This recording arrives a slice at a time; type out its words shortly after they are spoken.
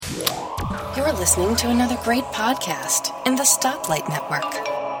You're listening to another great podcast in the Stoplight Network.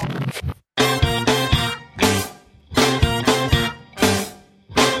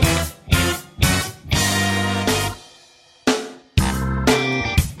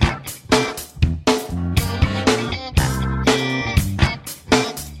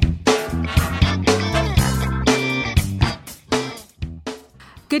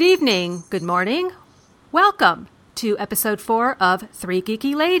 Good evening, good morning. Welcome to episode 4 of Three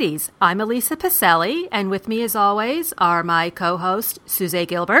Geeky Ladies. I'm Elisa Pacelli, and with me as always are my co-host Suze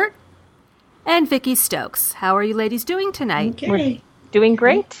Gilbert and Vicki Stokes. How are you ladies doing tonight? Okay. We're doing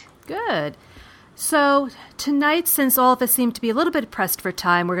great. Good. So tonight, since all of us seem to be a little bit pressed for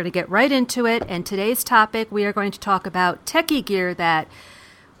time, we're going to get right into it. And today's topic, we are going to talk about techie gear that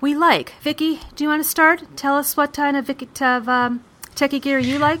we like. Vicki, do you want to start? Tell us what kind of techie gear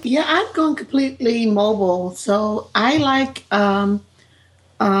you like? Yeah, I've gone completely mobile. So I like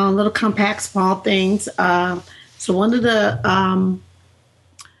little compact, small things. So one of the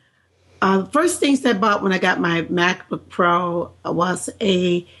first things that I bought when I got my MacBook Pro was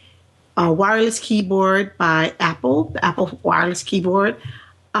a wireless keyboard by Apple, the Apple wireless keyboard.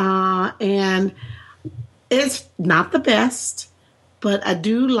 And it's not the best, but I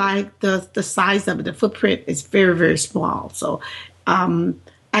do like the size of it. The footprint is very, very small. So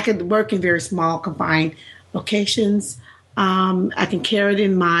I can work in very small, confined locations. I can carry it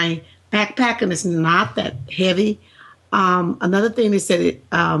in my backpack, and it's not that heavy. Another thing is that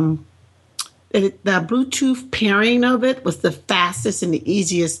the Bluetooth pairing of it was the fastest and the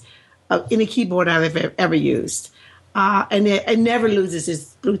easiest of any keyboard I've ever used. And it never loses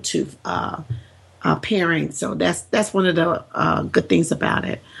its Bluetooth pairing. So that's one of the good things about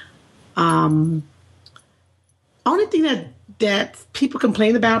it. Only thing that people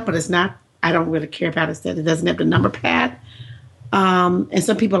complain about, but it's not, I don't really care about, is that it doesn't have the number pad. And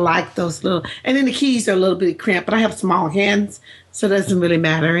some people like those little, and then the keys are a little bit cramped, but I have small hands, so it doesn't really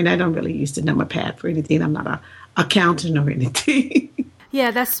matter. And I don't really use the number pad for anything. I'm not an accountant or anything. Yeah,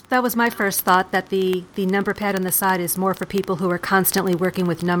 that was my first thought, that the number pad on the side is more for people who are constantly working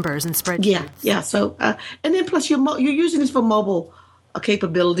with numbers and spreadsheets. Yeah. So, and then plus you're using this for mobile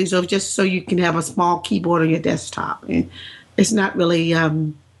capabilities, or just so you can have a small keyboard on your desktop. And it's not really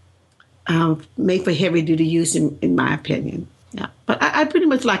made for heavy duty use, in my opinion. Yeah, but I pretty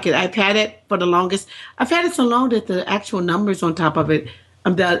much like it. I've had it for the longest. I've had it so long that the actual numbers on top of it,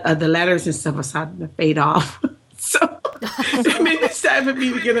 the letters and stuff, are starting to fade off. So I mean, it's time for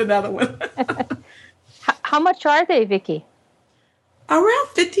me to get another one. How much are they, Vicki? Around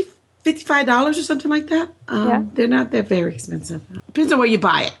 $55 or something like that. Yeah. They're very expensive. Depends on where you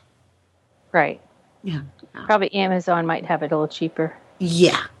buy it. Right. Yeah. Probably Amazon might have it a little cheaper.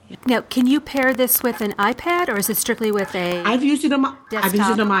 Yeah. Now, can you pair this with an iPad, or is it strictly with a I've used it on my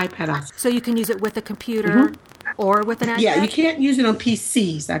iPad also. So you can use it with a computer or with an iPad? Yeah, you can't use it on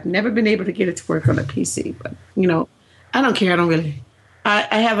PCs. I've never been able to get it to work on a PC, but, I don't care.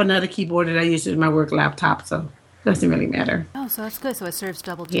 I have another keyboard that I use in my work laptop, so it doesn't really matter. Oh, so that's good. So it serves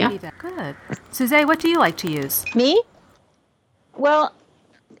double duty. Yeah. Then. Good. Suze, what do you like to use? Me? Well,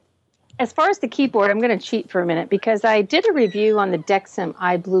 as far as the keyboard, I'm going to cheat for a minute because I did a review on the Dexim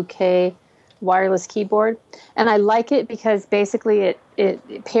iBlueK wireless keyboard, and I like it because basically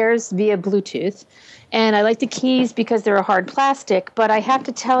it pairs via Bluetooth, and I like the keys because they're a hard plastic, but I have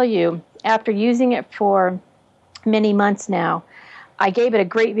to tell you, after using it for many months now, I gave it a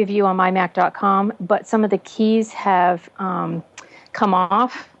great review on mymac.com, but some of the keys have come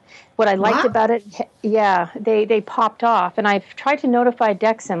off. What I liked about it, they popped off. And I've tried to notify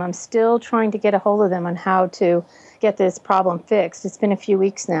Dexim. I'm still trying to get a hold of them on how to get this problem fixed. It's been a few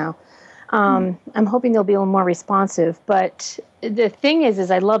weeks now. I'm hoping they'll be a little more responsive. But the thing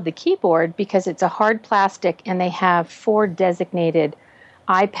is I love the keyboard because it's a hard plastic and they have 4 designated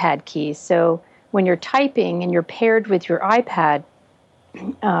iPad keys. So when you're typing and you're paired with your iPad,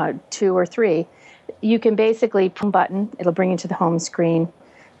 2 or 3, you can basically push a button. It'll bring you to the home screen.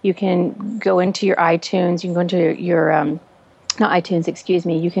 You can go into your iTunes. You can go into your, not iTunes, excuse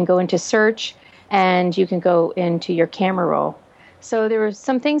me. You can go into search, and you can go into your camera roll. So there were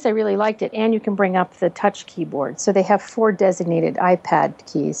some things I really liked it, and you can bring up the touch keyboard. So they have 4 designated iPad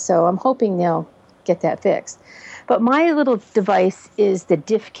keys. So I'm hoping they'll get that fixed. But my little device is the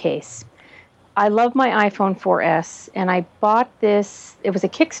diff case. I love my iPhone 4S, and I bought this. It was a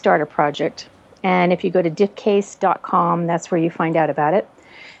Kickstarter project. And if you go to diffcase.com, that's where you find out about it.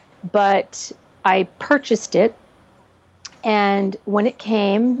 But I purchased it, and when it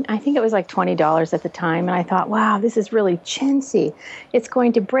came, I think it was like $20 at the time, and I thought, wow, this is really chintzy. It's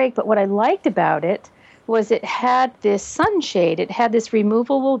going to break. But what I liked about it was it had this sunshade. It had this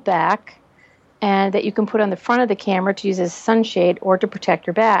removable back, and that you can put on the front of the camera to use as a sunshade or to protect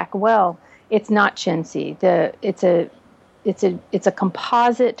your back. Well, it's not chintzy. It's a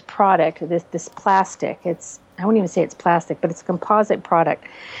composite product. This plastic. I won't even say it's plastic, but it's a composite product.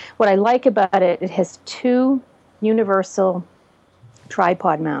 What I like about it, it has 2 universal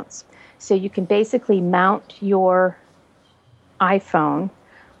tripod mounts. So you can basically mount your iPhone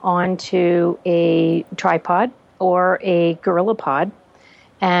onto a tripod or a GorillaPod,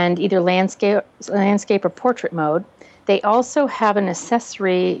 and either landscape or portrait mode. They also have an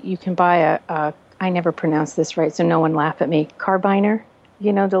accessory. You can buy I never pronounce this right, so no one laugh at me, carbiner.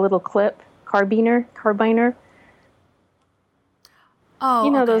 You know, the little clip, carbiner. Oh,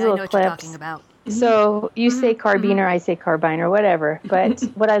 you know, okay, those little I know clips. what you're talking about. So you say carbiner, I say carbiner, whatever. But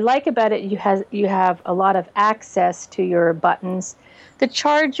what I like about it, you have a lot of access to your buttons. The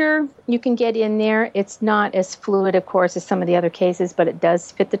charger, you can get in there. It's not as fluid, of course, as some of the other cases, but it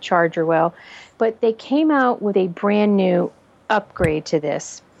does fit the charger well. But they came out with a brand new upgrade to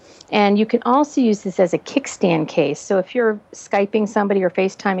this. And you can also use this as a kickstand case. So if you're Skyping somebody or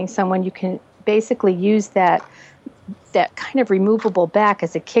FaceTiming someone, you can basically use that kind of removable back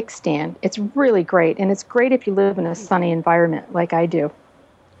as a kickstand. It's really great. And it's great if you live in a sunny environment like I do.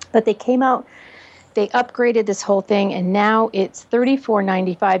 But they upgraded this whole thing, and now it's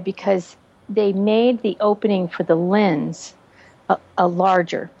 $34.95 because they made the opening for the lens a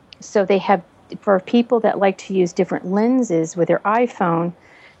larger. So they have, for people that like to use different lenses with their iPhone,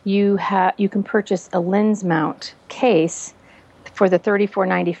 you can purchase a lens mount case for the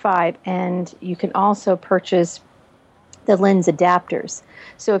 $34.95, and you can also purchase the lens adapters.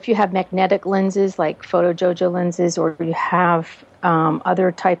 So if you have magnetic lenses like PhotoJojo lenses, or you have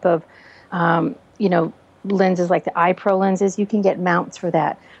other type of lenses like the iPro lenses, you can get mounts for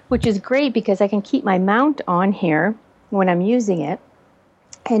that, which is great because I can keep my mount on here when I'm using it.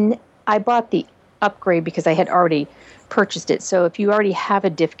 And I bought the upgrade because I had already purchased it. So if you already have a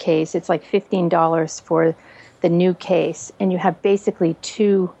diff case, it's like $15 for the new case, and you have basically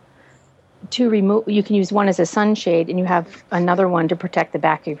two remove. You can use one as a sunshade, and you have another one to protect the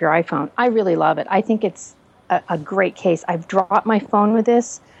back of your iPhone. I really love it. I think it's a great case. I've dropped my phone with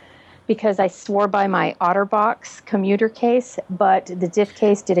this because I swore by my OtterBox commuter case, but the diff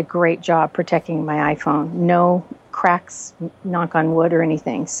case did a great job protecting my iPhone. No cracks, knock on wood, or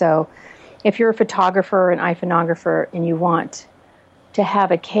anything. So if you're a photographer or an iPhoneographer and you want to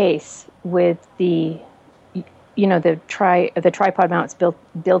have a case with the tripod mounts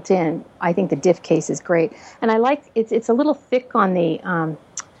built in, I think the diff case is great. And I like it's a little thick on the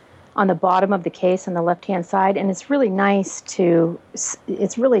bottom of the case on the left-hand side, and it's really nice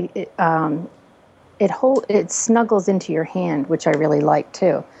it snuggles into your hand, which I really like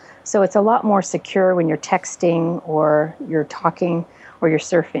too. So it's a lot more secure when you're texting or you're talking or you're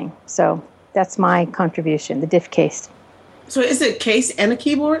surfing. So that's my contribution, the diff case. So is it a case and a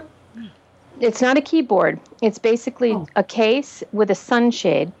keyboard? It's not a keyboard. It's basically a case with a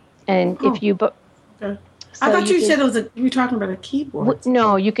sunshade, and if you okay. So I thought you said you were talking about a keyboard.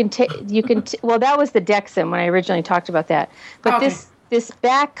 No, you can well, that was the Dexim when I originally talked about that. But this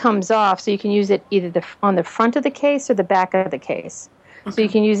back comes off, so you can use it either on the front of the case or the back of the case. Okay. So you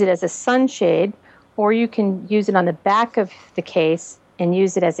can use it as a sunshade, or you can use it on the back of the case and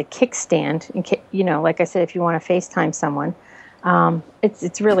use it as a kickstand. Like I said, if you want to FaceTime someone,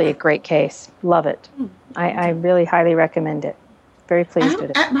 it's really a great case. Love it. I really highly recommend it. Very pleased with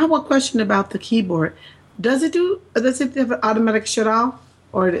it. I have one question about the keyboard. Does it have an automatic shut off,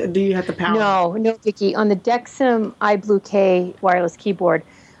 or do you have to power? No, Vicki. On the Dexim iBlueK wireless keyboard,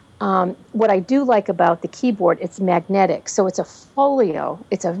 what I do like about the keyboard, it's magnetic. So it's a folio.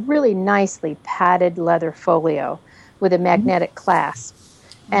 It's a really nicely padded leather folio with a magnetic clasp.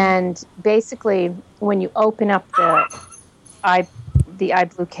 And basically, when you open up the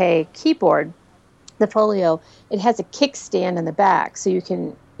iBlueK keyboard, the folio, it has a kickstand in the back, so you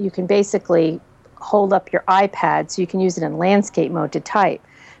can basically hold up your iPad, so you can use it in landscape mode to type.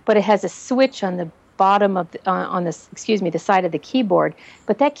 But it has a switch on the bottom of the side of the keyboard.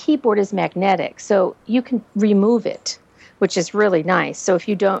 But that keyboard is magnetic, so you can remove it, which is really nice. So if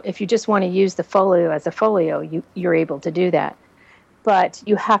you just want to use the folio as a folio, you're able to do that. But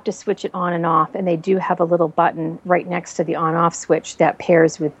you have to switch it on and off, and they do have a little button right next to the on-off switch that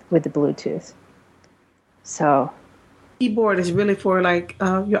pairs with the Bluetooth. So, keyboard is really for like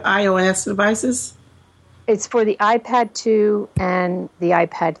your iOS devices? It's for the iPad 2 and the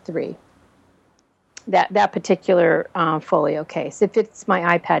iPad 3. That particular folio case. If it's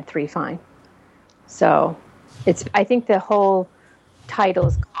my iPad 3, fine. So, I think the whole title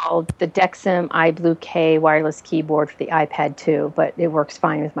is called the Dexim iBlueK wireless keyboard for the iPad 2, but it works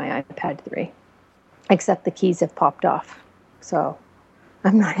fine with my iPad 3. except the keys have popped off. So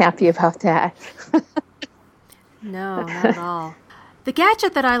I'm not happy about that. No, not at all. The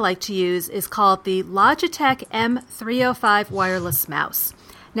gadget that I like to use is called the Logitech M305 wireless mouse.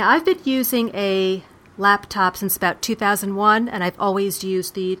 Now, I've been using a laptop since about 2001, and I've always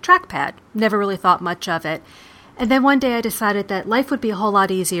used the trackpad. Never really thought much of it. And then one day I decided that life would be a whole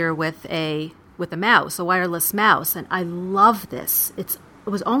lot easier with a mouse, a wireless mouse, and I love this. It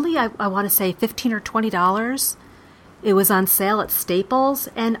was only, I want to say, $15 or $20. It was on sale at Staples,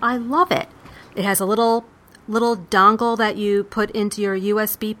 and I love it. It has a little dongle that you put into your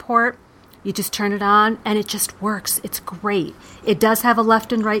USB port. You just turn it on, and it just works. It's great. It does have a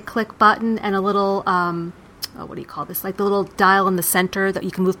left and right click button and a little, what do you call this? Like the little dial in the center that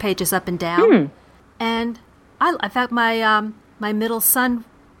you can move pages up and down. And I thought my middle son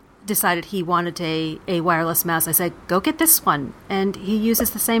decided he wanted a wireless mouse. I said, go get this one. And he uses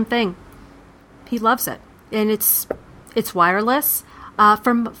the same thing. He loves it. And it's wireless.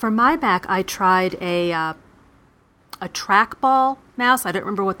 For my Mac, I tried a trackball mouse. I don't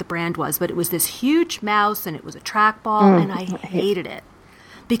remember what the brand was, but it was this huge mouse, and it was a trackball, and I hated it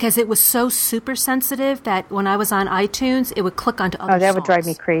because it was so super sensitive that when I was on iTunes, it would click onto other songs. Oh, that would drive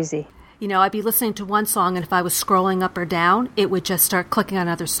me crazy. You know, I'd be listening to one song, and if I was scrolling up or down, it would just start clicking on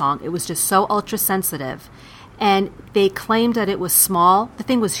another song. It was just so ultra sensitive. And they claimed that it was small. The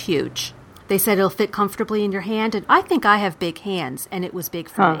thing was huge. They said it'll fit comfortably in your hand, and I think I have big hands, and it was big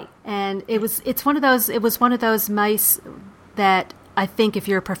for me. And it was one of those mice that I think if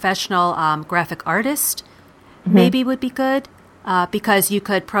you're a professional graphic artist, maybe would be good because you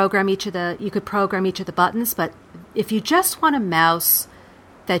could program each of the buttons. But if you just want a mouse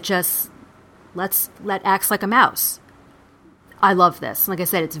that just acts like a mouse, I love this. Like I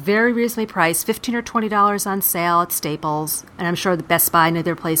said, it's very reasonably priced, $15 or $20 on sale at Staples, and I'm sure the Best Buy and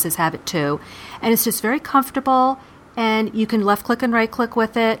other places have it too. And it's just very comfortable, and you can left click and right click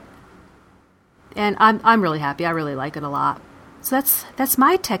with it. And I'm really happy. I really like it a lot. So that's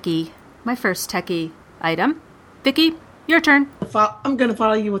my first techie item. Vicki, your turn. I'm going to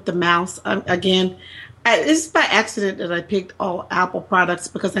follow you with the mouse again. It's by accident that I picked all Apple products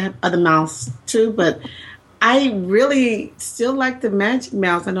because I have other mouse too, but I really still like the Magic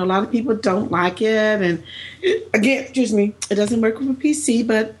Mouse. I know a lot of people don't like it. And again, it doesn't work with a PC,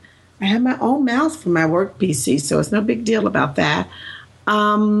 but I have my own mouse for my work PC, so it's no big deal about that.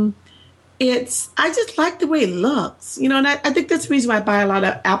 I just like the way it looks, and I think that's the reason why I buy a lot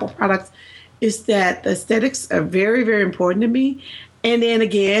of Apple products is that the aesthetics are very, very important to me. And then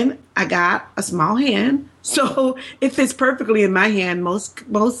again, I got a small hand, so it fits perfectly in my hand.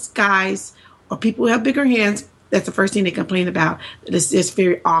 Most guys or people who have bigger hands, that's the first thing they complain about. It's just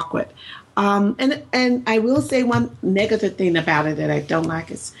very awkward. And I will say one negative thing about it that I don't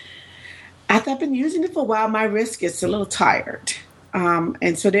like is after I've been using it for a while, my wrist gets a little tired.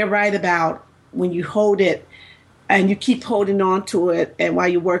 And so they're right about when you hold it and you keep holding on to it, and while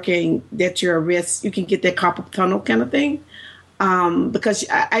you're working, that your wrist, you can get that carpal tunnel kind of thing. Because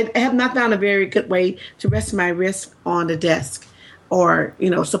I have not found a very good way to rest my wrist on the desk or,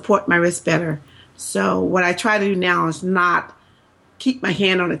 support my wrist better. So what I try to do now is not keep my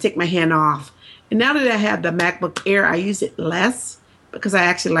hand on it, take my hand off. And now that I have the MacBook Air, I use it less because I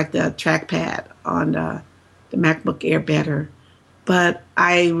actually like the trackpad on the MacBook Air better. But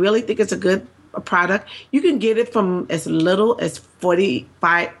I really think it's a good product. You can get it from as little as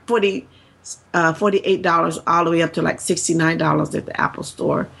 $48 all the way up to like $69 at the Apple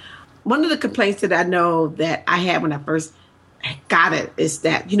Store. One of the complaints that I know that I had when I first got it is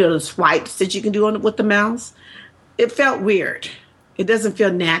that, the swipes that you can do with the mouse, it felt weird. It doesn't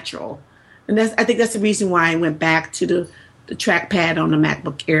feel natural. And I think that's the reason why I went back to the trackpad on the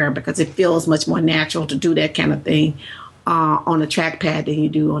MacBook Air, because it feels much more natural to do that kind of thing on a trackpad than you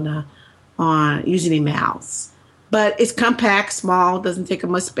do on using a mouse. But it's compact, small, doesn't take up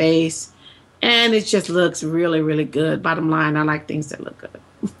much space. And it just looks really, really good. Bottom line, I like things that look good.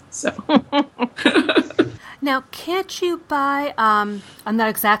 So. Now, can't you buy, I'm not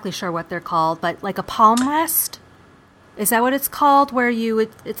exactly sure what they're called, but like a palm rest? Is that what it's called? Where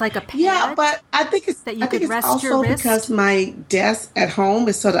it's like a pad? Yeah, but I think it's that you could rest also your wrist? Because my desk at home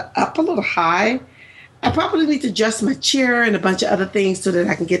is sort of up a little high. I probably need to adjust my chair and a bunch of other things so that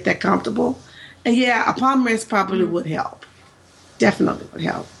I can get that comfortable. And yeah, a palm rest probably would help. Definitely would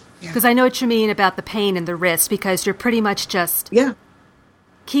help. Because I know what you mean about the pain in the wrist, because you're pretty much just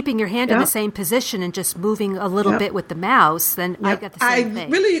keeping your hand in the same position and just moving a little bit with the mouse. Then I got the same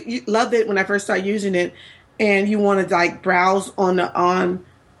thing. I really loved it when I first started using it, and you want to like browse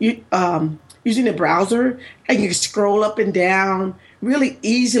using the browser, and you can scroll up and down really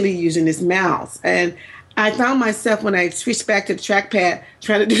easily using this mouse. And I found myself when I switched back to the trackpad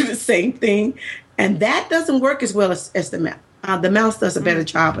trying to do the same thing. And that doesn't work as well as the mouse. The mouse does a better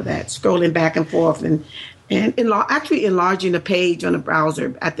job of that, scrolling back and forth and actually enlarging the page on the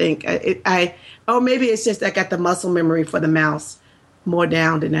browser. I think maybe it's just I got the muscle memory for the mouse more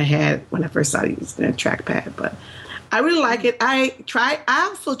down than I had when I first started using the trackpad. But I really like it. I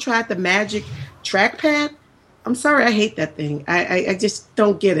also tried the Magic Trackpad. I'm sorry, I hate that thing. I just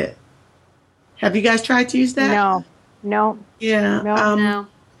don't get it. Have you guys tried to use that? No. Yeah. No.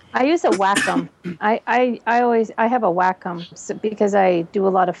 I use a Wacom. I have a Wacom because I do a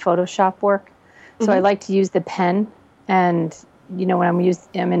lot of Photoshop work. So I like to use the pen, and when I'm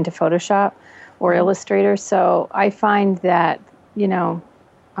into Photoshop or Illustrator. So I find that I'm a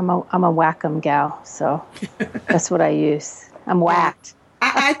Wacom gal. So that's what I use. I'm whacked.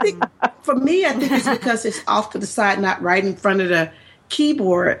 I think for me, it's because it's off to the side, not right in front of the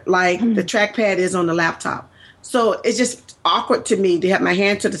keyboard like the trackpad is on the laptop. So it's just awkward to me to have my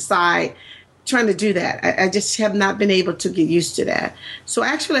hand to the side trying to do that. I just have not been able to get used to that. So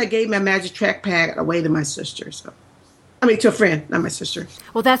actually, I gave my Magic Trackpad away to my sister. To a friend, not my sister.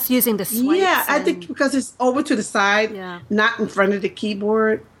 Well, that's using the swipes. Yeah, I think because it's over to the side, not in front of the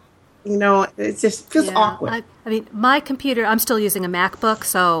keyboard. It just feels awkward. I mean, my computer, I'm still using a MacBook,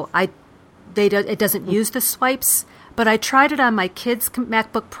 so it doesn't use the swipes. But I tried it on my kids'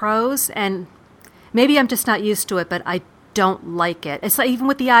 MacBook Pros, and maybe I'm just not used to it, but I don't like it. It's like even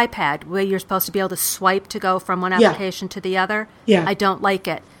with the iPad, where you're supposed to be able to swipe to go from one application to the other. Yeah. I don't like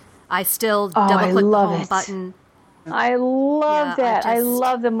it. I still double-click the home button. I love that. I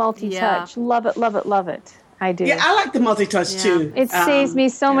love the multi-touch. Love it, love it, love it. I do. Yeah, I like the multi-touch too. It saves me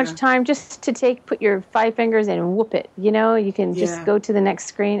so much time just to put your 5 fingers and whoop it. You can just go to the next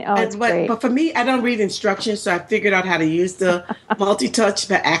screen. Oh, it's great. But for me, I don't read instructions, so I figured out how to use the multi-touch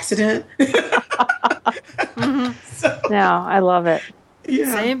by accident. No, I love it.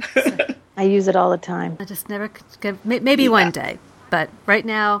 Yeah. Same. I use it all the time. I just never could, maybe one day. But right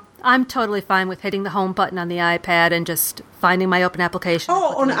now, I'm totally fine with hitting the home button on the iPad and just finding my open application.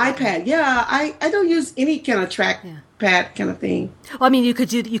 Oh, on the iPad. Yeah, I don't use any kind of trackpad kind of thing. Well, I mean, you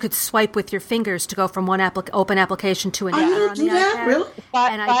could swipe with your fingers to go from one open application to another. Oh, you do that? iPad. Really?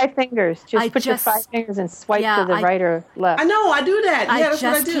 Five fingers. Just put your 5 fingers and swipe to the right or left. I know, I do that. Yeah, that's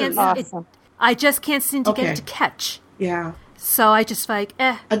what I do. Awesome. I just can't seem to get it to catch. Yeah. So I just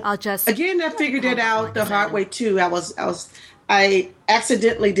I'll just... Again, I figured it out the hard way, too. I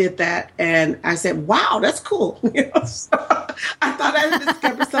accidentally did that, and I said, wow, that's cool. So I thought I had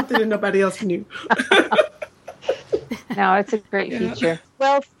discovered something that nobody else knew. No, it's a great feature.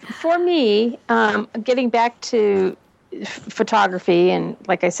 Well, for me, getting back to photography, and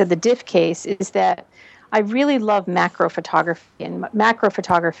like I said, the diff case, is that I really love macro photography. And macro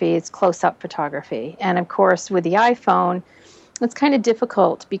photography is close-up photography. And, of course, with the iPhone, it's kind of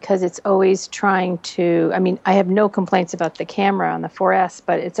difficult because it's always trying to, I have no complaints about the camera on the 4S,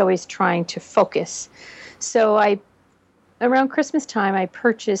 but it's always trying to focus. So around Christmas time, I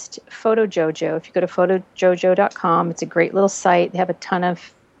purchased PhotoJojo. If you go to photojojo.com, it's a great little site. They have a ton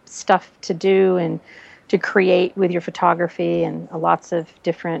of stuff to do and to create with your photography and lots of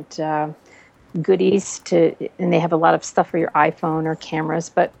different goodies and they have a lot of stuff for your iPhone or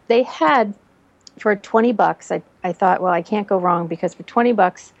cameras. But they had, for $20, I thought, well, I can't go wrong because for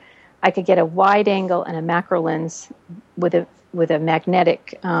 $20, I could get a wide angle and a macro lens with a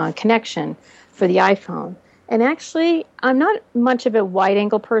magnetic connection for the iPhone. And actually, I'm not much of a wide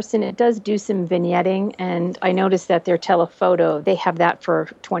angle person. It does do some vignetting, and I noticed that their telephoto, they have that for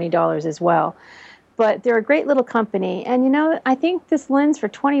 $20 as well. But they're a great little company. And, I think this lens for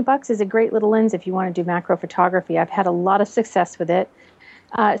 $20 is a great little lens if you want to do macro photography. I've had a lot of success with it.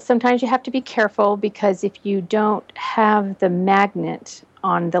 Sometimes you have to be careful because if you don't have the magnet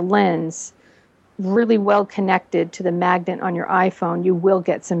on the lens really well connected to the magnet on your iPhone, you will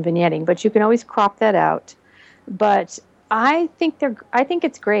get some vignetting. But you can always crop that out. But I think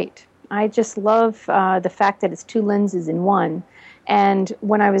it's great. I just love the fact that it's 2 lenses in one. And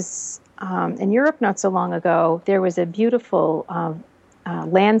when I was in Europe not so long ago, there was a beautiful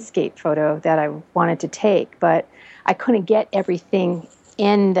landscape photo that I wanted to take, but I couldn't get everything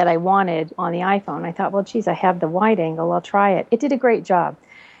in that I wanted on the iPhone. I thought, well, geez, I have the wide angle. I'll try it. It did a great job.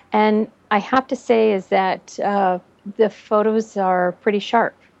 And I have to say is that the photos are pretty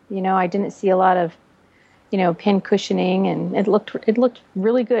sharp. I didn't see a lot of, pin cushioning, and it looked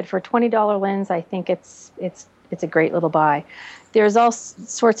really good. For a $20 lens, I think it's a great little buy. There's all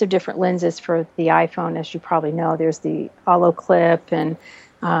sorts of different lenses for the iPhone, as you probably know. There's the Holo Clip, and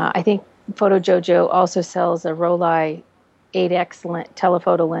I think PhotoJojo also sells a Rolei 8x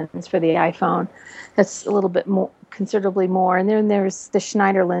telephoto lens for the iPhone. That's a little bit more, considerably more. And then there's the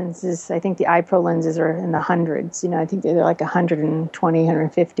Schneider lenses. I think the iPro lenses are in the hundreds. I think they're like 120,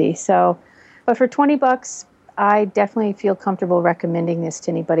 150. So, but for $20, I definitely feel comfortable recommending this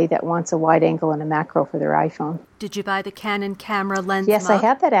to anybody that wants a wide angle and a macro for their iPhone. Did you buy the Canon camera lens? Yes, mug? I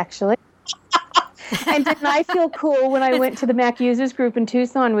have that actually. And didn't I feel cool when I went to the Mac users group in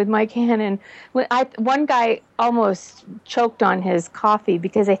Tucson with my Canon? One guy almost choked on his coffee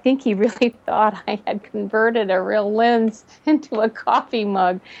because I think he really thought I had converted a real lens into a coffee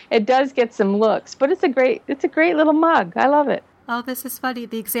mug. It does get some looks, but it's a great little mug. I love it. Oh, this is funny.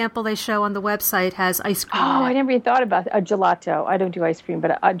 The example they show on the website has ice cream. Oh, I never even thought about a gelato. I don't do ice cream,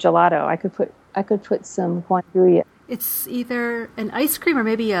 but a gelato. I could put some guandouille. It's either an ice cream or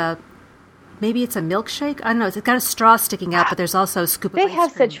maybe it's a milkshake. I don't know. It's got a straw sticking out, but there's also a scoop of ice cream. They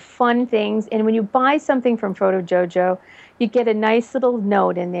have such fun things, and when you buy something from Photo Jojo, you get a nice little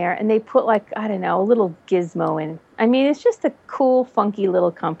note in there, and they put a little gizmo in. I mean, it's just a cool, funky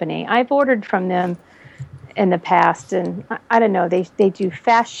little company. I've ordered from them in the past, and I don't know, they do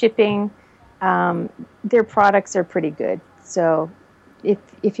fast shipping. Their products are pretty good. So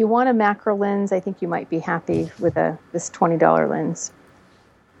if you want a macro lens, I think you might be happy with this $20 lens.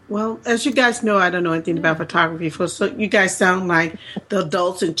 Well, as you guys know, I don't know anything about photography, so you guys sound like the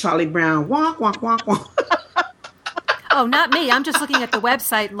adults in Charlie Brown. Wonk, wonk, wonk, wonk. Oh, not me. I'm just looking at the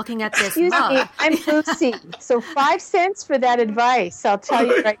website and looking at this Excuse mug. me, I'm Lucy. So 5 cents for that advice. I'll tell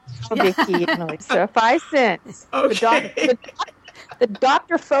you right now, Vicki. Emily. So 5 cents. Okay. The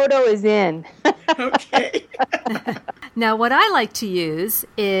doctor photo is in. Okay. Now, what I like to use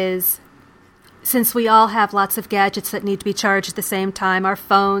is, since we all have lots of gadgets that need to be charged at the same time, our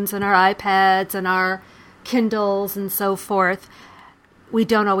phones and our iPads and our Kindles and so forth, we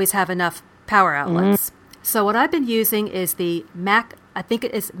don't always have enough power outlets. Mm-hmm. So what I've been using is the Macally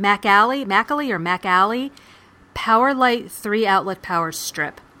PowerLite 3-outlet power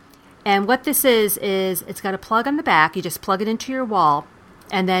strip. And what this is it's got a plug on the back. You just plug it into your wall.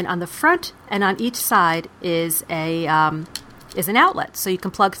 And then on the front and on each side is an outlet. So you can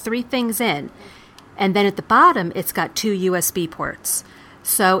plug 3 things in. And then at the bottom, it's got 2 USB ports.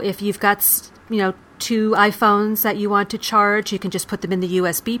 So if you've got, 2 iPhones that you want to charge, you can just put them in the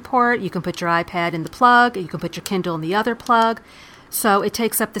USB port. You can put your iPad in the plug. You can put your Kindle in the other plug. So it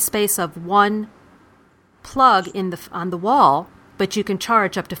takes up the space of one plug on the wall, but you can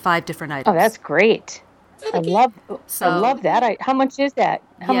charge up to 5 different items. Oh, that's great. I love that. How much is that?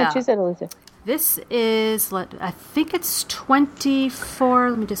 How much is it, Elizabeth? This is, I think it's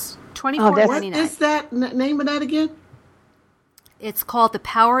 $24. Let me just $24.99. What is that name of that again? It's called the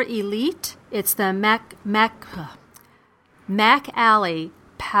Power Elite. It's the Macally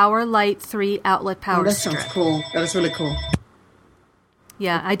PowerLite 3-outlet power strip. That sounds cool. That is really cool.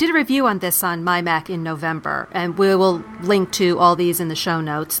 Yeah, I did a review on this on My Mac in November, and we will link to all these in the show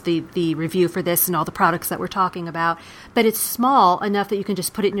notes, the review for this and all the products that we're talking about. But it's small enough that you can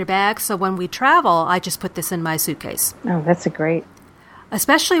just put it in your bag, so when we travel, I just put this in my suitcase. Oh, that's a great...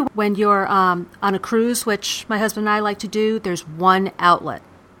 Especially when you're on a cruise, which my husband and I like to do, there's one outlet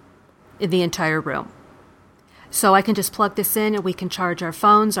in the entire room. So I can just plug this in and we can charge our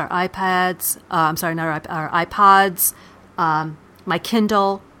phones, our iPads, our iPods, my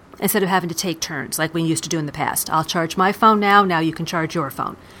Kindle, instead of having to take turns like we used to do in the past. I'll charge my phone now you can charge your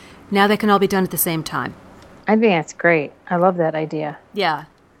phone. Now they can all be done at the same time. I think that's great. I love that idea. Yeah.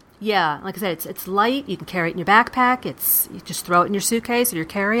 Yeah, like I said, it's light. You can carry it in your backpack. You just throw it in your suitcase or your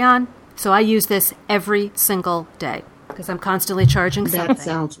carry-on. So I use this every single day because I'm constantly charging something. That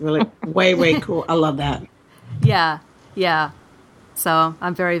sounds really way, way cool. I love that. Yeah. So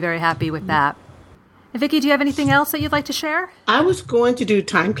I'm very, very happy with that. And Vicki, do you have anything else that you'd like to share? I was going to do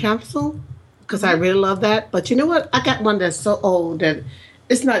time capsule because I really love that. But you know what? I got one that's so old that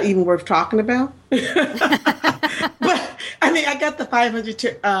it's not even worth talking about. But I got the 500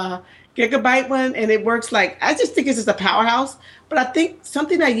 gigabyte one, and it works I just think it's just a powerhouse. But I think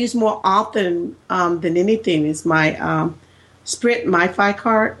something I use more often than anything is my Sprint MiFi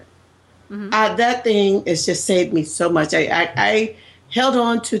card. Mm-hmm. That thing has just saved me so much. I held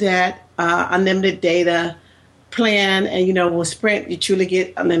on to that unlimited data plan, and with Sprint, you truly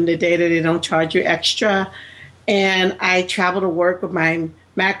get unlimited data. They don't charge you extra. And I travel to work with my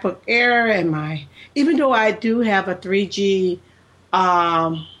MacBook Air and even though I do have a 3G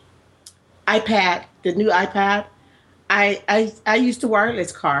iPad, the new iPad, I use the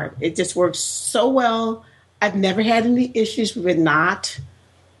wireless card. It just works so well. I've never had any issues with not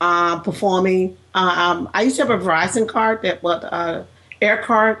performing. I used to have a Verizon card Air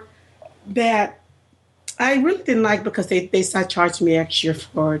card that I really didn't like because they started charging me extra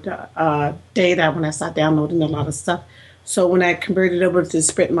for the data when I started downloading a lot of stuff. So when I converted over to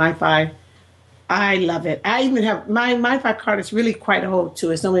Sprint MiFi, I love it. I even have my MiFi card is really quite old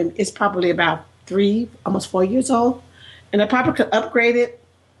too. It's probably about 3, almost 4 years old, and I probably could upgrade it.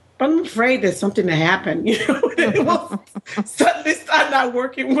 But I'm afraid there's something to happen. It will suddenly start not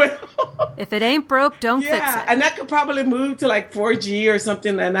working well. If it ain't broke, don't fix it. Yeah, and I could probably move to like 4G or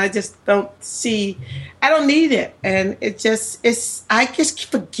something, and I just I don't need it. And I just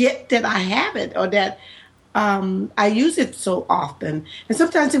forget that I have it or that I use it so often. And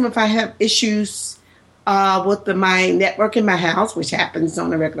sometimes even if I have issues with my network in my house, which happens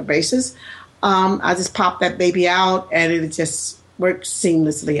on a regular basis, I just pop that baby out and it just works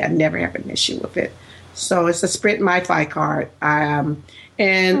seamlessly. I never have an issue with it. So it's a Sprint MiFi card. And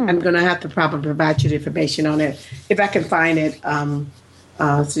I'm going to have to probably provide you the information on it if I can find it,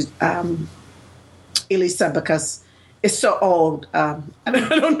 Elisa, because it's so old. I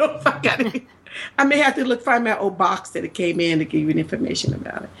don't know if I got it. I may have to find my old box that it came in to give you the information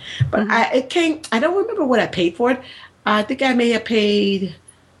about it. But I don't remember what I paid for it. I think I may have paid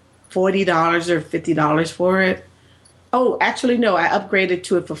 $40 or $50 for it. Oh, actually, no, I upgraded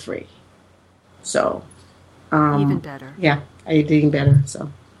to it for free. So. Even better. Yeah, I did even better. So.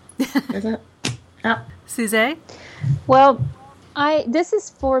 Is that? Yeah. Suze? Well, this is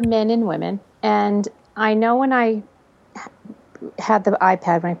for men and women. And I know when I had the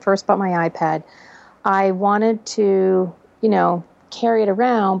iPad, when I first bought my iPad, I wanted to, carry it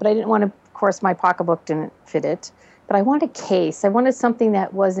around, but I didn't want to, of course, my pocketbook didn't fit it. But I wanted a case. I wanted something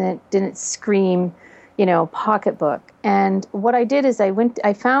that didn't scream, pocketbook. And what I did is I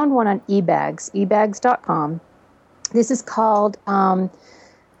found one on ebags.com. This is called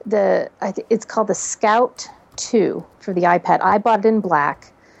it's called the Scout 2 for the iPad. I bought it in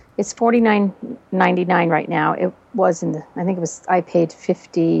black. It's $49.99 right now. It was I paid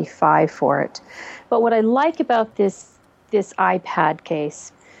 $55 for it. But what I like about this iPad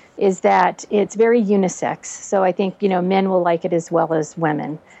case is that it's very unisex. So I think men will like it as well as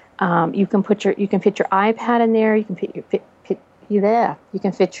women. You can fit your iPad in there. You can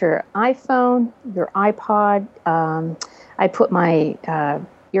fit your iPhone, your iPod. I put my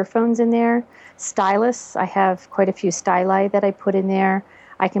earphones in there. Stylus. I have quite a few styli that I put in there.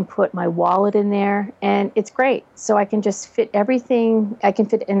 I can put my wallet in there, and it's great. So I can just fit everything. I can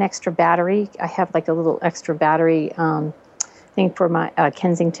fit an extra battery. I have like a little extra battery thing for my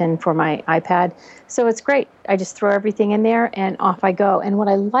Kensington for my iPad. So it's great. I just throw everything in there, and off I go. And what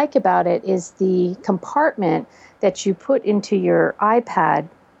I like about it is the compartment that you put into your iPad,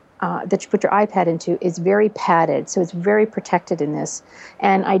 into is very padded. So it's very protected in this.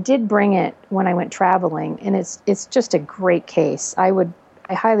 And I did bring it when I went traveling, and it's just a great case.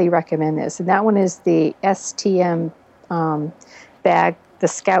 I highly recommend this. And that one is the STM bag, the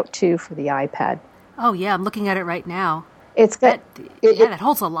Scout 2 for the iPad. Oh, yeah. I'm looking at it right now. It's got... that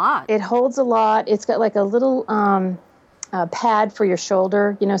holds a lot. It holds a lot. It's got like a little pad for your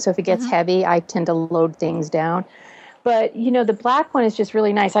shoulder, so if it gets heavy, I tend to load things down. But, the black one is just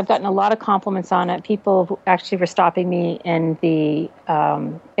really nice. I've gotten a lot of compliments on it. People who actually were stopping me in the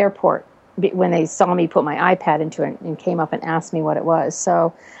airport when they saw me put my iPad into it and came up and asked me what it was.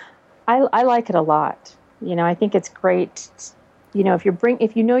 So I like it a lot. I think it's great. If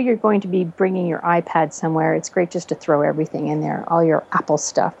you're going to be bringing your iPad somewhere, it's great just to throw everything in there, all your Apple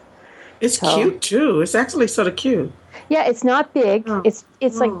stuff. It's cute too. It's actually sort of cute. Yeah, it's not big. Oh. It's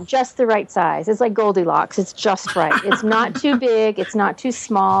like just the right size. It's like Goldilocks. It's just right. It's not too big. It's not too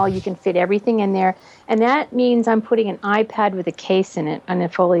small. You can fit everything in there. And that means I'm putting an iPad with a case in it, an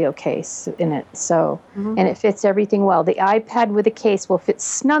folio case in it. So, and it fits everything well. The iPad with a case will fit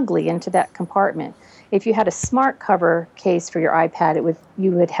snugly into that compartment. If you had a smart cover case for your iPad,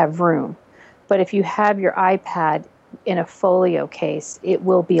 you would have room. But if you have your iPad in a folio case, it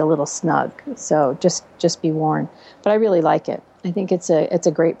will be a little snug. So just be warned. But I really like it. I think it's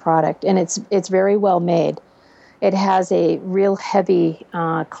a great product, and it's very well made. It has a real heavy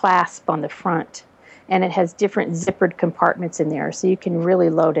clasp on the front, and it has different zippered compartments in there, so you can really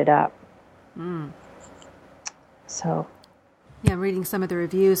load it up. So, yeah, reading some of the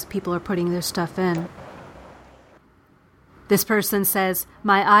reviews, people are putting their stuff in. This person says,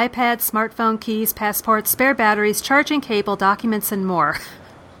 my iPad, smartphone, keys, passport, spare batteries, charging cable, documents, and more.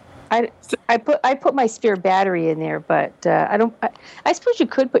 I put my spare battery in there, but I suppose you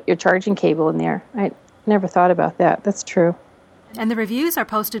could put your charging cable in there. I never thought about that. That's true. And the reviews are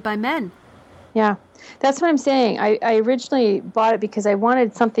posted by men. Yeah, that's what I'm saying. I originally bought it because I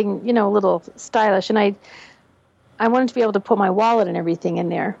wanted something, a little stylish, and I wanted to be able to put my wallet and everything in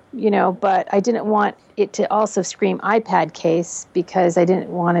there, but I didn't want it to also scream iPad case because I didn't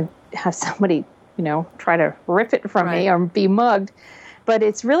want to have somebody, try to rip it from me or be mugged. But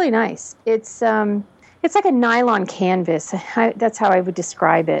it's really nice. It's like a nylon canvas. That's how I would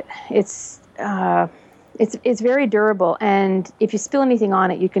describe it. It's very durable, and if you spill anything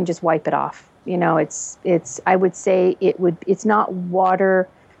on it, you can just wipe it off. I would say it's not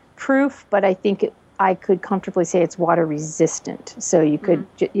waterproof, but I think I could comfortably say it's water resistant. So you could,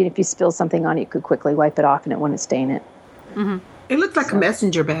 if you spill something on it, you could quickly wipe it off and it wouldn't stain it. Mm-hmm. It looks like a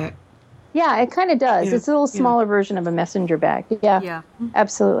messenger bag. Yeah, it kind of does. Yeah. It's a little smaller version of a messenger bag. Yeah.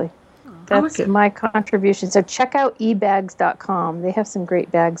 Absolutely. That's my contribution. So check out ebags.com. They have some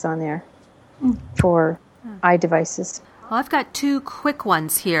great bags on there for iDevices. Well, I've got two quick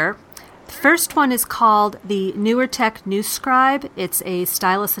ones here. The first one is called the NewerTech NewScribe. It's a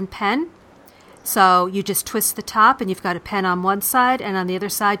stylus and pen. So you just twist the top and you've got a pen on one side, and on the other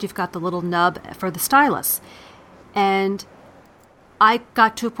side you've got the little nub for the stylus. And I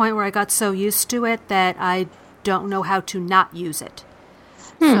got to a point where I got so used to it that I don't know how to not use it.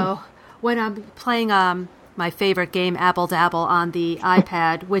 So when I'm playing my favorite game, Apple Dabble, on the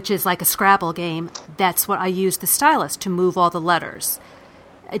iPad, which is like a Scrabble game, that's what I use the stylus to move all the letters.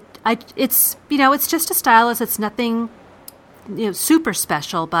 It's just a stylus. It's nothing super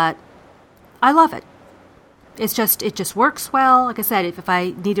special, but I love it. It just works well. Like I said, if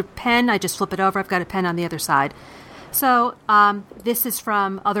I need a pen, I just flip it over. I've got a pen on the other side. So this is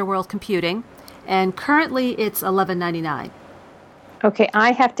from Otherworld Computing, and currently it's $11.99. Okay,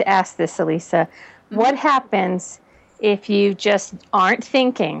 I have to ask this, Elisa. What happens if you just aren't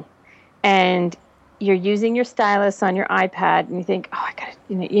thinking and you're using your stylus on your iPad and you think, oh, I got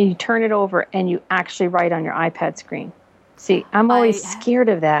it, you turn it over and you actually write on your iPad screen? See, I'm always scared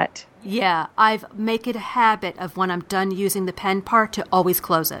of that. Yeah, make it a habit of when I'm done using the pen part to always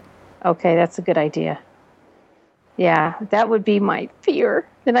close it. Okay, that's a good idea. Yeah, that would be my fear.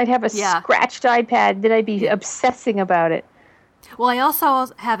 Then I'd have a scratched iPad. Then I'd be obsessing about it. Well, I also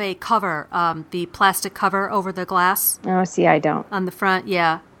have a cover, the plastic cover over the glass. Oh, see, I don't. On the front,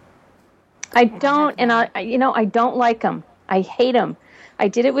 yeah. I don't, and I don't like them. I hate them. I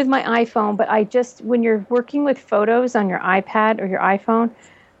did it with my iPhone, but when you're working with photos on your iPad or your iPhone,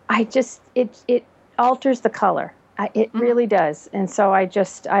 it alters the color. It really does. And so I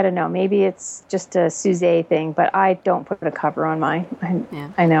don't know, maybe it's just a Suze thing, but I don't put a cover on mine.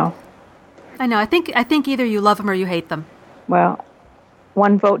 I know. I know. I think either you love them or you hate them. Well,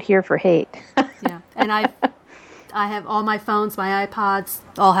 one vote here for hate. Yeah. And I have all my phones, my iPods,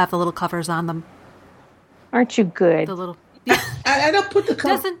 all have the little covers on them. Aren't you good? The little. I don't put the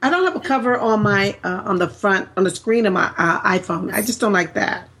cover. I don't have a cover on my on the front on the screen of my iPhone. I just don't like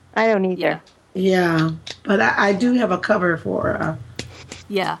that. I don't either. Yeah, but I do have a cover for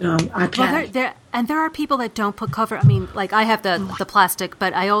iPad. Well, there are people that don't put cover. I mean, like I have the plastic,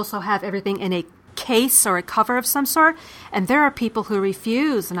 but I also have everything in a case or a cover of some sort. And there are people who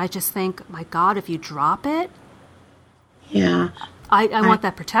refuse, and I just think, my God, if you drop it, I want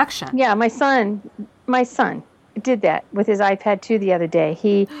that protection. Yeah, my son did that with his iPad 2 the other day.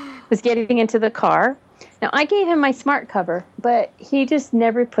 He was getting into the car. Now, I gave him my smart cover, but he just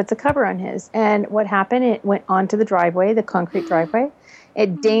never puts a cover on his. And what happened, it went onto the driveway, the concrete driveway.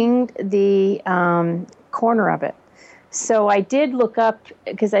 It dinged the corner of it. So I did look up,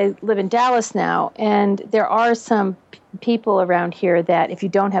 because I live in Dallas now, and there are some people around here that if you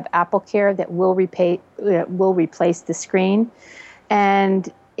don't have Apple Care, that will replace the screen.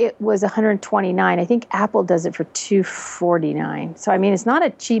 And it was $129. I think Apple does it for $249. So, I mean, it's not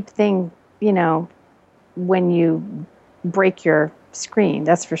a cheap thing, when you break your screen,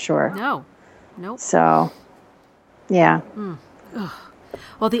 that's for sure. No. Nope. So, yeah.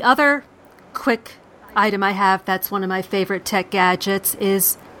 Well, the other quick item I have that's one of my favorite tech gadgets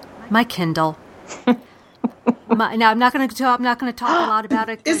is my Kindle. Now, I'm not going to talk a lot about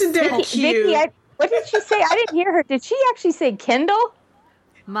it. Isn't that cute? Vicky, what did she say? I didn't hear her. Did she actually say Kindle?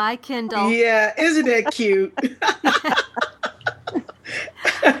 My Kindle. Yeah, isn't that cute?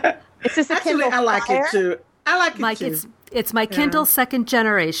 Is this a Actually, Kindle I like Fire? it too. I like it too. It's my Kindle second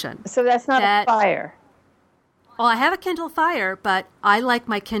generation. So that's not a Fire. Well, I have a Kindle Fire, but I like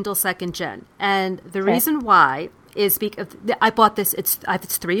my Kindle second gen. And the reason why is because I bought this, it's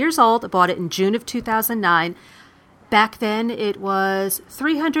 3 years old. I bought it in June of 2009. Back then, it was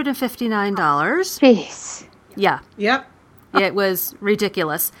 $359. Jeez. Yeah. Yep. It was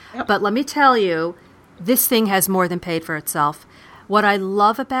ridiculous. Yep. But let me tell you, this thing has more than paid for itself. What I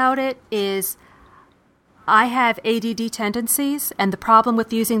love about it is I have ADD tendencies, and the problem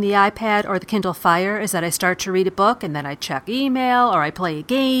with using the iPad or the Kindle Fire is that I start to read a book and then I check email or I play a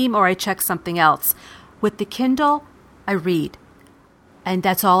game or I check something else. With the Kindle, I read. And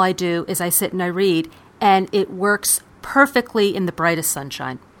that's all I do is I sit and I read, and it works perfectly in the brightest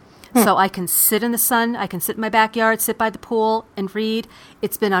sunshine. So I can sit in the sun, I can sit in my backyard, sit by the pool and read.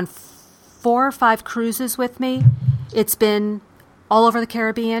 It's been on 4 or 5 cruises with me. It's been all over the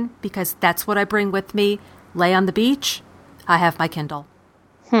Caribbean because that's what I bring with me. Lay on the beach, I have my Kindle.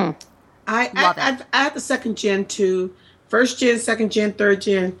 I have the second gen too. First gen, second gen, third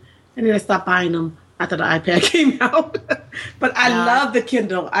gen, and then I stopped buying them after the iPad came out. But I love the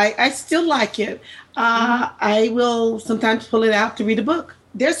Kindle. I still like it. I will sometimes pull it out to read a book.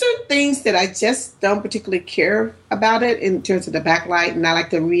 There's certain things that I just don't particularly care about it in terms of the backlight, and I like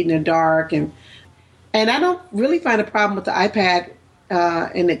to read in the dark. And I don't really find a problem with the iPad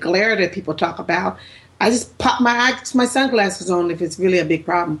and the glare that people talk about. I just pop my sunglasses on if it's really a big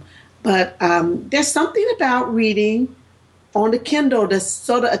problem. But there's something about reading on the Kindle that's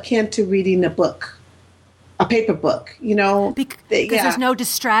sort of akin to reading a book, a paper book, Because there's no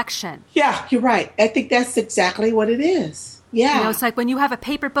distraction. Yeah, you're right. I think that's exactly what it is. Yeah. It's like when you have a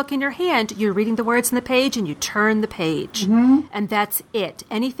paper book in your hand, you're reading the words on the page and you turn the page. And that's it.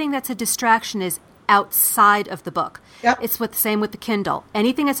 Anything that's a distraction is outside of the book. Yep. It's the same with the Kindle.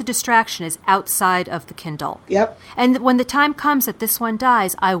 Anything that's a distraction is outside of the Kindle. Yep. And when the time comes that this one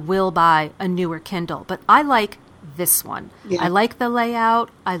dies, I will buy a newer Kindle. But I like this one. Yeah. I like the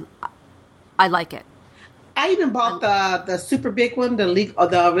layout. I like it. I even bought the super big one,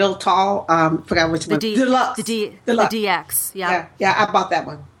 the real tall. Forgot which one. Deluxe. The Deluxe. DX. Yeah. Yeah. I bought that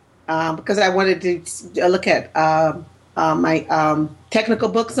one because I wanted to look at my technical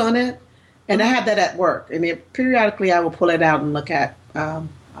books on it, and I have that at work. And periodically, I will pull it out and look at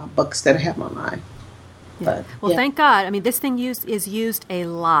books that I have online. Yeah. Well, thank God. I mean, this thing is used a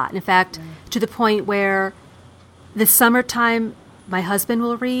lot. In fact, to the point where the summertime, my husband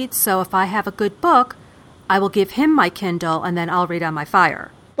will read. So if I have a good book, I will give him my Kindle, and then I'll read on my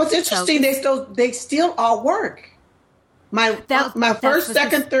Fire. What's interesting, they still all work. My first,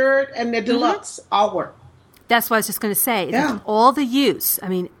 second, third, and the Deluxe all work. That's what I was just going to say. Yeah. All the use, I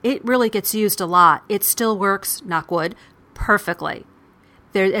mean, it really gets used a lot. It still works, knock wood, perfectly.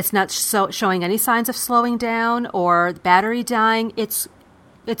 It's not showing any signs of slowing down or battery dying. It's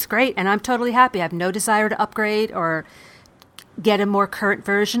great, and I'm totally happy. I have no desire to upgrade or get a more current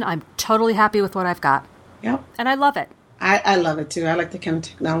version. I'm totally happy with what I've got. Yep. And I love it. I love it too. I like the kind of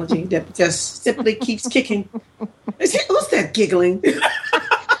technology that just simply keeps kicking. Who's that giggling?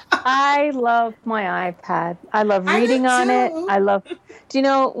 I love my iPad. I love reading on it. Do you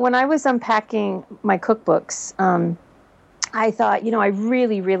know, when I was unpacking my cookbooks, I thought, I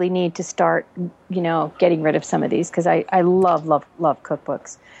really, really need to start, getting rid of some of these because I love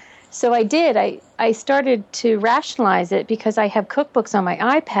cookbooks. So I did. I started to rationalize it because I have cookbooks on my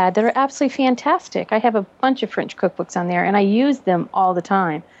iPad that are absolutely fantastic. I have a bunch of French cookbooks on there, and I use them all the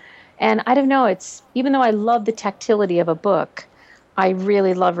time. And I don't know, even though I love the tactility of a book, I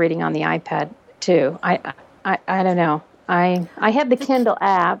really love reading on the iPad too. I don't know. I have the Kindle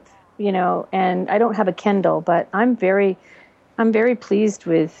app, and I don't have a Kindle, but I'm very pleased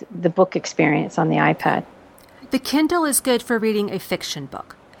with the book experience on the iPad. The Kindle is good for reading a fiction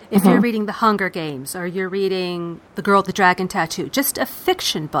book. If you're reading The Hunger Games or you're reading The Girl with the Dragon Tattoo, just a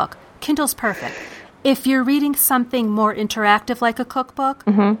fiction book, Kindle's perfect. If you're reading something more interactive like a cookbook,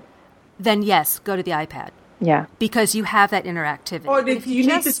 then yes, go to the iPad. Yeah. Because you have that interactivity. Or if you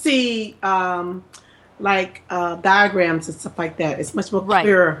need to see diagrams and stuff like that. It's much more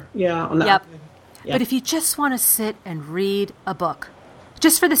clearer. Yeah. On the iPad. Yep. But if you just want to sit and read a book,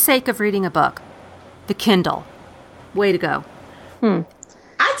 just for the sake of reading a book, the Kindle, way to go.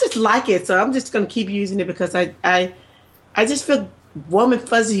 I just like it, so I'm just going to keep using it because I just feel warm and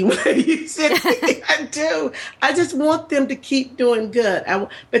fuzzy when I use it. I do. I just want them to keep doing good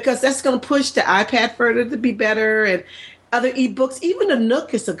because that's going to push the iPad further to be better and other ebooks. Even the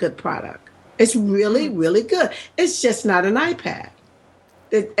Nook is a good product. It's really, really good. It's just not an iPad.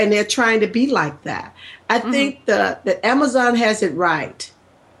 And they're trying to be like that. I think that Amazon has it right.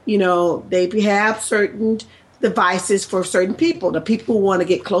 They have certain devices for certain people. The people who want to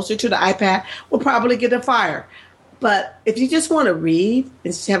get closer to the iPad will probably get a Fire. But if you just want to read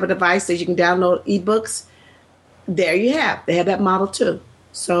and just have a device that you can download ebooks, there you have. They have that model too.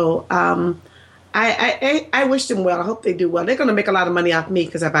 So I wish them well. I hope they do well. They're going to make a lot of money off me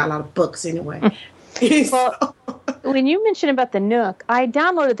because I buy a lot of books anyway. Well, when you mentioned about the Nook, I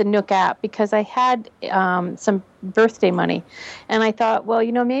downloaded the Nook app because I had some birthday money. And I thought, well,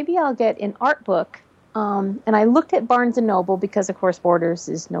 maybe I'll get an art book and I looked at Barnes and Noble because, of course, Borders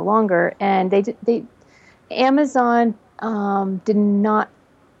is no longer, and Amazon did not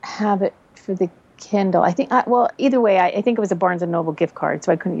have it for the Kindle. I think, either way, I think it was a Barnes and Noble gift card,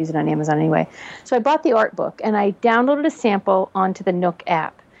 so I couldn't use it on Amazon anyway. So I bought the art book, and I downloaded a sample onto the Nook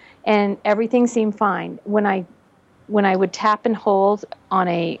app, and everything seemed fine. When I would tap and hold on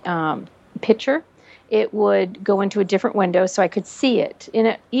a picture, it would go into a different window so I could see it.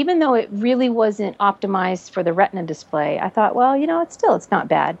 And even though it really wasn't optimized for the Retina display, I thought, well, it's not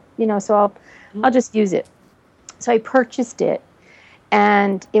bad, so I'll just use it. So I purchased it,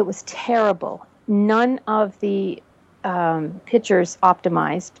 and it was terrible. None of the pictures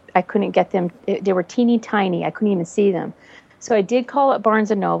optimized. I couldn't get them. They were teeny tiny. I couldn't even see them. So I did call up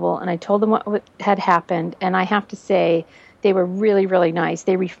Barnes & Noble, and I told them what had happened, and I have to say they were really, really nice.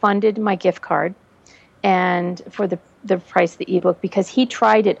 They refunded my gift card and for the price of the ebook, because he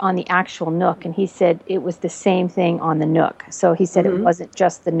tried it on the actual Nook, and he said it was the same thing on the Nook. So he said it wasn't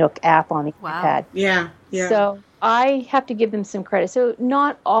just the Nook app on the iPad. Yeah. So I have to give them some credit. So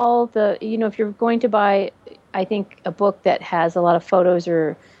not all the, if you're going to buy, I think, a book that has a lot of photos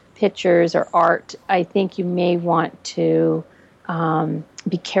or pictures or art, I think you may want to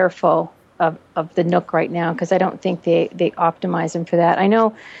be careful of the Nook right now, because I don't think they optimize them for that. I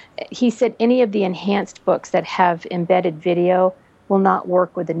know he said any of the enhanced books that have embedded video will not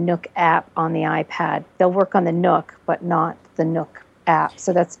work with the Nook app on the iPad. They'll work on the Nook, but not the Nook app.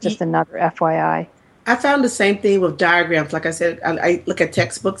 So that's just another FYI. I found the same thing with diagrams. Like I said, I look at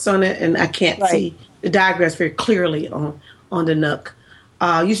textbooks on it, and I can't see the diagrams very clearly on the Nook,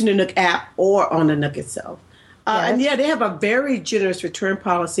 using the Nook app or on the Nook itself. And they have a very generous return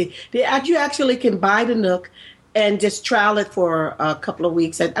policy. You actually can buy the Nook and just trial it for a couple of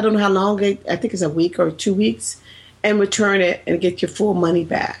weeks. I don't know how long. I think it's a week or 2 weeks, and return it and get your full money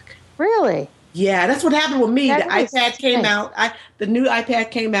back. Really? Yeah, that's what happened with me. The iPad came out. The new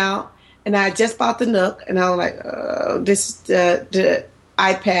iPad came out, and I just bought the Nook, and I was like, the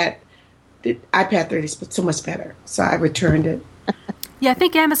iPad 30 is so much better. So I returned it. Yeah, I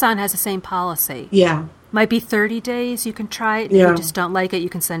think Amazon has the same policy. Yeah. Might be 30 days. You can try it. If you just don't like it, you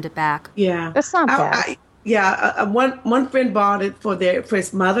can send it back. Yeah. That's not bad. One friend bought it for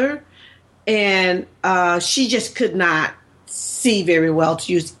his mother, and she just could not see very well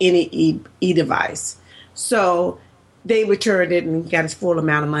to use any e-device. So they returned it and got his full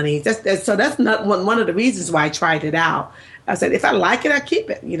amount of money. That's not one of the reasons why I tried it out. I said, if I like it, I keep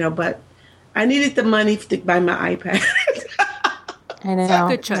it, but I needed the money to buy my iPad. I know.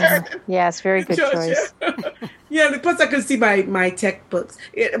 Good choice. Yes, very good choice. Yeah, plus I could see my tech books.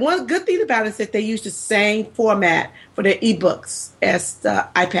 One good thing about it is that they use the same format for their ebooks as the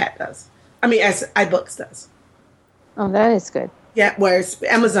iPad does. As iBooks does. Oh, that is good. Yeah, whereas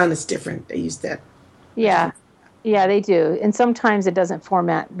Amazon is different. They use that. Yeah, they do. And sometimes it doesn't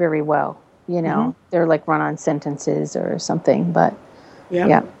format very well. They're like run-on sentences or something. But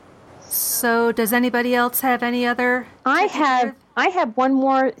yeah. So does anybody else have any other? I have one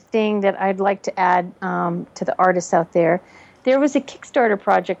more thing that I'd like to add to the artists out there. There was a Kickstarter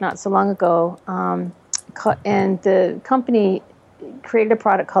project not so long ago, and the company created a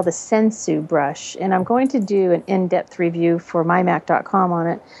product called the Sensu brush, and I'm going to do an in-depth review for mymac.com on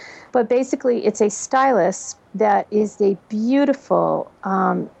it. But basically, it's a stylus that is a beautiful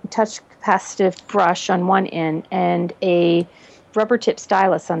touch capacitive brush on one end and a rubber tip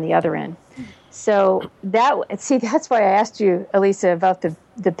stylus on the other end. So that's why I asked you, Elisa, about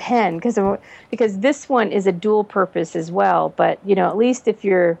the pen, because this one is a dual purpose as well. But at least if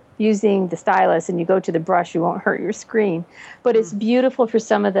you're using the stylus and you go to the brush, you won't hurt your screen. But it's beautiful for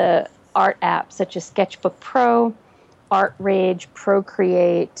some of the art apps such as Sketchbook Pro, Art Rage,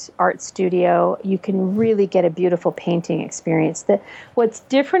 Procreate, Art Studio. You can really get a beautiful painting experience. What's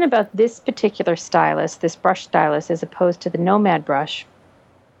different about this particular stylus, this brush stylus, as opposed to the Nomad brush,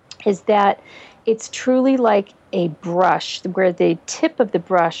 is that it's truly like a brush, where the tip of the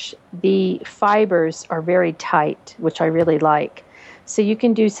brush, the fibers are very tight, which I really like. So you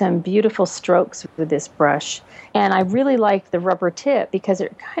can do some beautiful strokes with this brush. And I really like the rubber tip because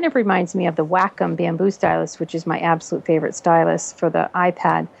it kind of reminds me of the Wacom bamboo stylus, which is my absolute favorite stylus for the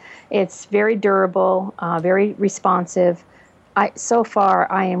iPad. It's very durable, very responsive. So far,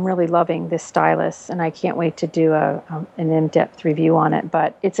 I am really loving this stylus, and I can't wait to do an in-depth review on it.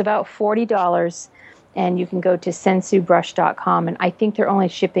 But it's about $40, and you can go to sensubrush.com, and I think they're only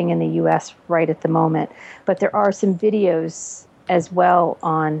shipping in the U.S. right at the moment. But there are some videos as well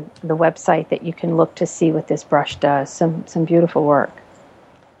on the website that you can look to see what this brush does. Some beautiful work.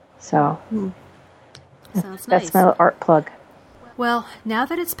 So Sounds that's nice. my art plug. Well, now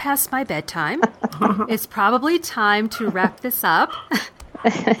that it's past my bedtime, it's probably time to wrap this up.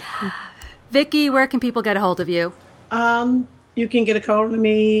 Vicki, where can people get a hold of you? You can get a hold of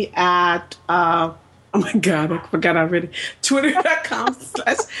me at, oh my God, I forgot already,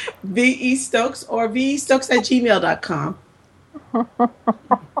 twitter.com/VEStokes or VEStokes@gmail.com.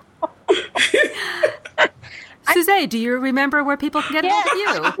 Suzanne, do you remember where people can get a hold of you?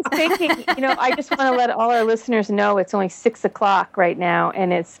 I was thinking, I just want to let all our listeners know it's only 6:00 right now,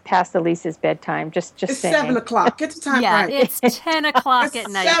 and it's past Elise's bedtime. Just it's saying. 7:00. Get the time right. It's 10:00 at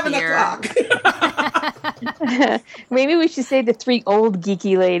night 7:00. here. Maybe we should say the three old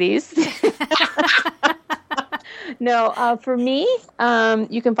geeky ladies. No, for me,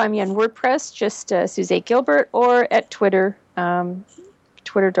 you can find me on WordPress, just Suzette Gilbert, or at Twitter.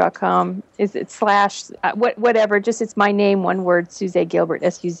 Twitter.com is it / whatever, just it's my name, one word, Suzette Gilbert,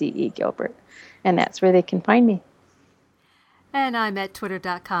 SUZE Gilbert, and that's where they can find me. And I'm at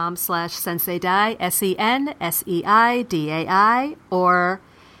twitter.com/senseidai, SENSEIDAI, or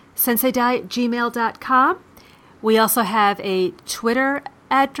senseidai@gmail.com. We also have a Twitter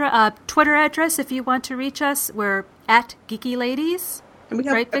address if you want to reach us. We're at Geeky Ladies. And we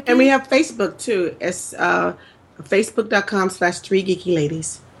have, right, Vicki? and we have Facebook too. It's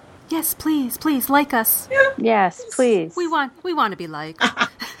facebook.com/3geekyladies. Yes, please like us. Yeah. Yes, please. We want to be liked.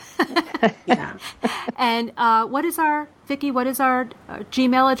 Yeah. And what is our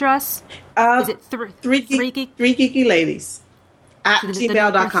Gmail address? Is it three geeky ladies at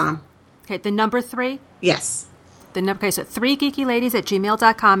gmail.com. Okay, the number 3? Yes. Okay, so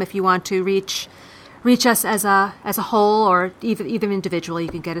 3geekyladies@gmail.com if you want to reach us as a whole or either individually.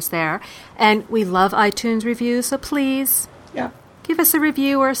 You can get us there. And we love iTunes reviews, so please give us a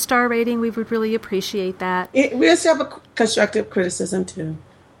review or a star rating. We would really appreciate that. We also have a constructive criticism too.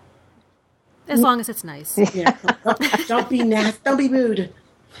 As long as it's nice. Yeah. Don't be nasty. Don't be rude.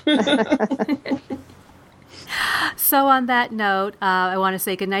 So on that note, I want to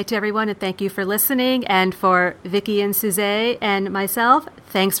say goodnight to everyone and thank you for listening. And for Vicki and Suzette and myself,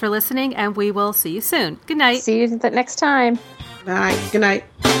 thanks for listening, and we will see you soon. Good night. See you next time. Bye. Good night.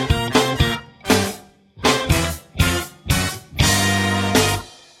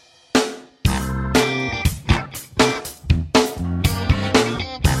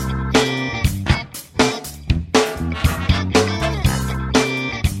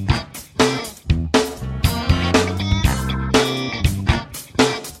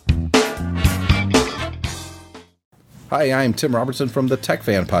 Hi, I'm Tim Robertson from the Tech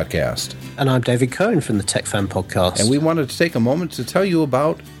Fan Podcast. And I'm David Cohen from the Tech Fan Podcast. And we wanted to take a moment to tell you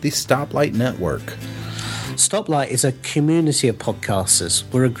about the Stoplight Network. Stoplight is a community of podcasters.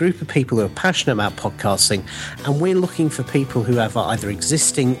 We're a group of people who are passionate about podcasting, and we're looking for people who have either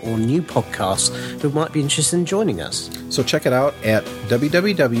existing or new podcasts who might be interested in joining us. So check it out at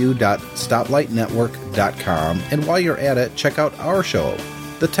www.stoplightnetwork.com, and while you're at it, check out our show,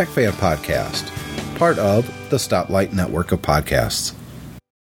 the Tech Fan Podcast, part of the Stoplight Network of podcasts.